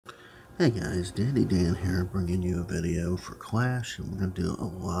Hey guys, Dandy Dan here, bringing you a video for Clash, and we're going to do a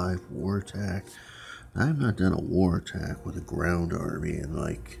live war attack. I've not done a war attack with a ground army in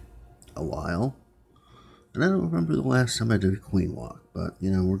like a while, and I don't remember the last time I did a queen walk, but you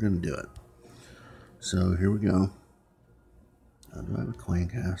know, we're going to do it. So here we go. Do I have a clan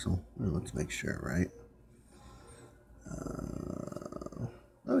castle? Well, let's make sure, right?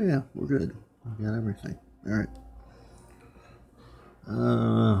 Oh yeah, we're good. We got everything. Alright.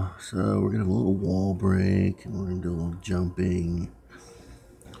 So we're going to have a little wall break, and we're going to do a little jumping.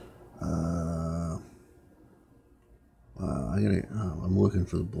 I'm looking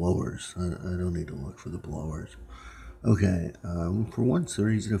for the blowers. I don't need to look for the blowers. Okay, for once they're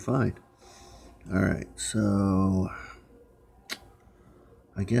easy to find. Alright, so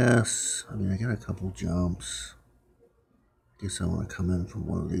I guess, I got a couple jumps. I guess I want to come in from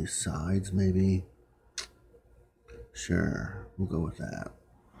one of these sides, maybe. Sure, we'll go with that.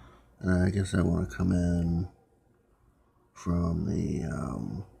 And I guess I want to come in from the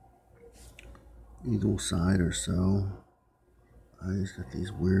eagle side or so. I just got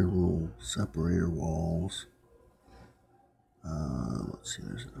these weird little separator walls. Let's see,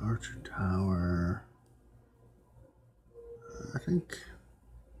 there's an archer tower. I think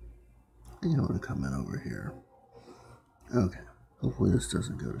I want to come in over here. Okay, hopefully this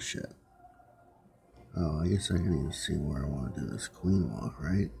doesn't go to shit. Oh, I guess I need to see where I want to do this queen walk,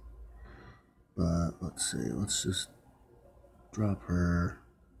 right? But let's see, let's just drop her.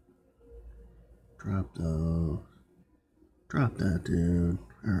 Drop those. Drop that dude.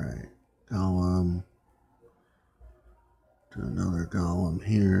 Alright, golem. Do another golem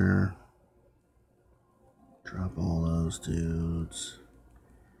here. Drop all those dudes.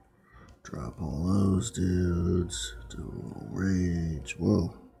 Drop all those dudes. Do a little rage.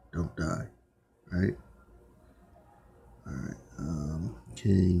 Whoa, don't die. Right? Alright,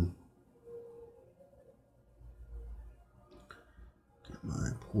 king. Get my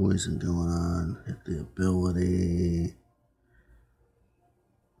poison going on. Hit the ability.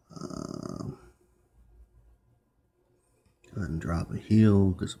 Go ahead and drop a heal,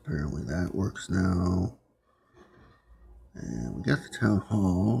 because apparently that works now. And we got the town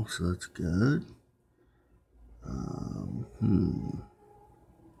hall, so that's good.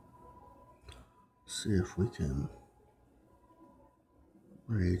 See if we can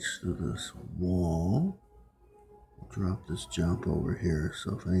rage through this wall. Drop this jump over here,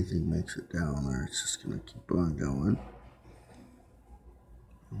 so if anything makes it down there, it's just going to keep on going.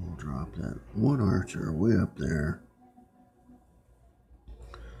 And we'll drop that one archer way up there.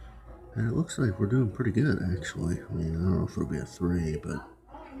 And it looks like we're doing pretty good, actually. I don't know if it'll be a 3, but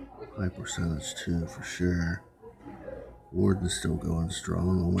high percentage 2 for sure. Warden's still going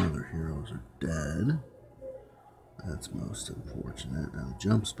strong. All my other heroes are dead. That's most unfortunate. Now the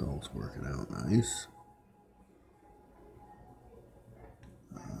jump spell's working out nice.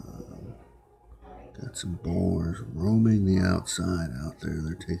 Got some bowlers roaming the outside out there.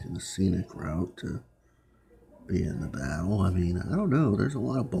 They're taking the scenic route to be in the battle. I don't know. There's a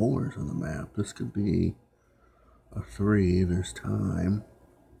lot of bowlers on the map. This could be a 3. There's time.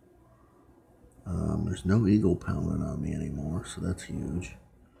 There's no eagle pounding on me anymore, so that's huge.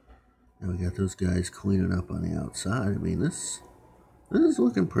 And we got those guys cleaning up on the outside. This is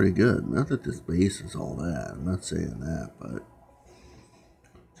looking pretty good. Not that this base is all that. I'm not saying that, but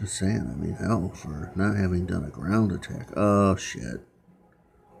just saying, hell, for not having done a ground attack. Oh, shit.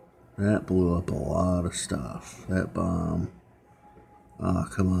 That blew up a lot of stuff. That bomb. Oh,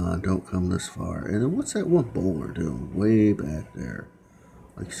 come on. Don't come this far. And then what's that one bowler doing way back there?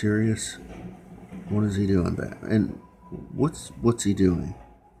 Like, serious? What is he doing back? And what's he doing?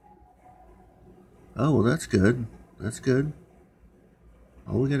 Oh, well, that's good. That's good.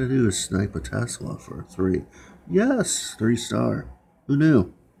 All we gotta do is snipe a Tesla for a 3. Yes! 3-star. Who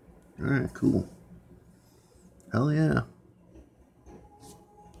knew? Alright, cool. Hell yeah.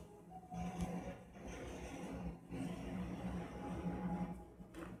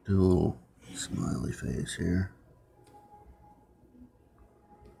 Do a little smiley face here.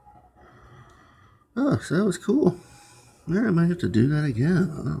 Oh, so that was cool. Alright, I might have to do that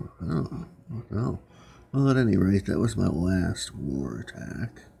again. I don't know. Well, at any rate, that was my last war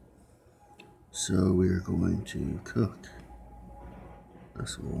attack. So we are going to cook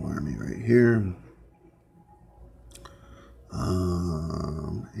this little army right here.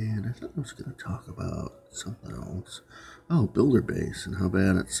 And I thought I was going to talk about something else. Oh, BuilderBase and how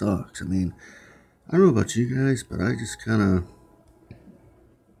bad it sucks. I don't know about you guys, but I just kind of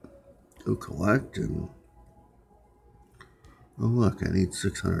go collect and... Oh, look, I need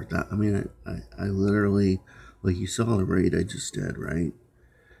 600,000. I literally, like you saw the raid I just did, right?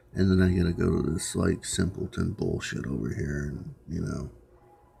 And then I gotta go to this, like, simpleton bullshit over here and, you know.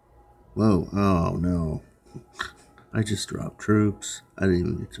 Whoa, oh no. I just dropped troops. I didn't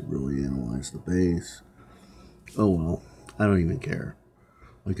even get to really analyze the base. Oh well, I don't even care.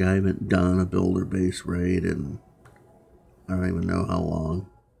 Like, I haven't done a builder base raid in I don't even know how long.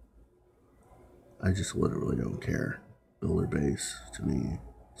 I just literally don't care. Builder base, to me,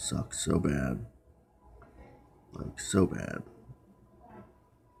 sucks so bad. Like, so bad.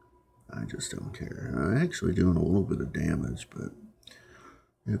 I just don't care. I'm actually doing a little bit of damage, but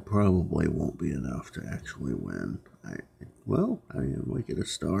it probably won't be enough to actually win. Well, I might get a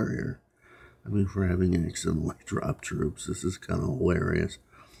star here. I mean, for having accidentally dropped troops, this is kind of hilarious.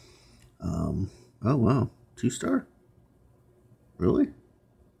 Oh wow, 2-star? Really?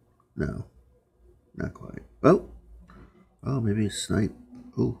 No, not quite. Oh, maybe a snipe.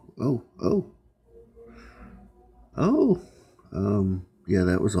 Oh. Yeah,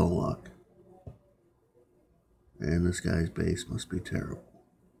 that was all luck. And this guy's base must be terrible.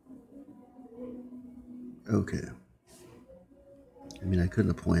 Okay. I mean, I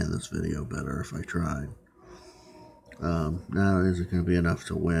couldn't have planned this video better if I tried. Now, is it going to be enough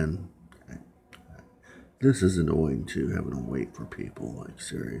to win? This is annoying too, having to wait for people. Like,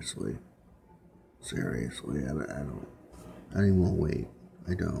 seriously. Seriously, I don't even want to wait.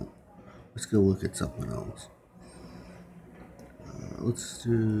 I don't. Let's go look at something else. Let's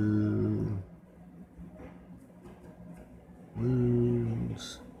do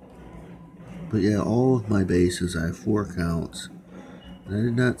wounds. But yeah, all of my bases, I have 4 accounts. And I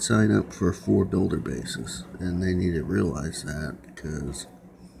did not sign up for 4 builder bases. And they need to realize that, because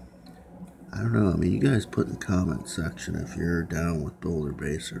I don't know. I mean, you guys put in the comment section if you're down with builder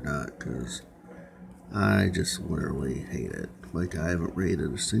base or not, because I just literally hate it. Like, I haven't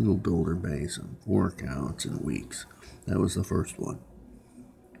rated a single builder base on 4 accounts in weeks. That was the first one.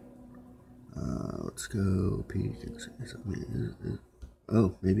 Let's go peek and see.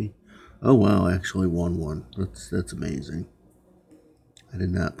 Oh, maybe. Oh wow, I actually won one. That's amazing. I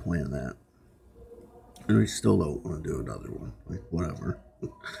did not plan that. And I still don't want to do another one. Like, whatever.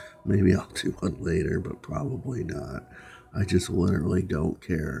 Maybe I'll do one later, but probably not. I just literally don't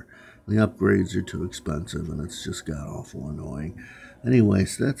care. The upgrades are too expensive, and it's just got awful annoying.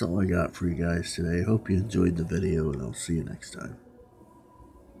 Anyways, that's all I got for you guys today. Hope you enjoyed the video, and I'll see you next time.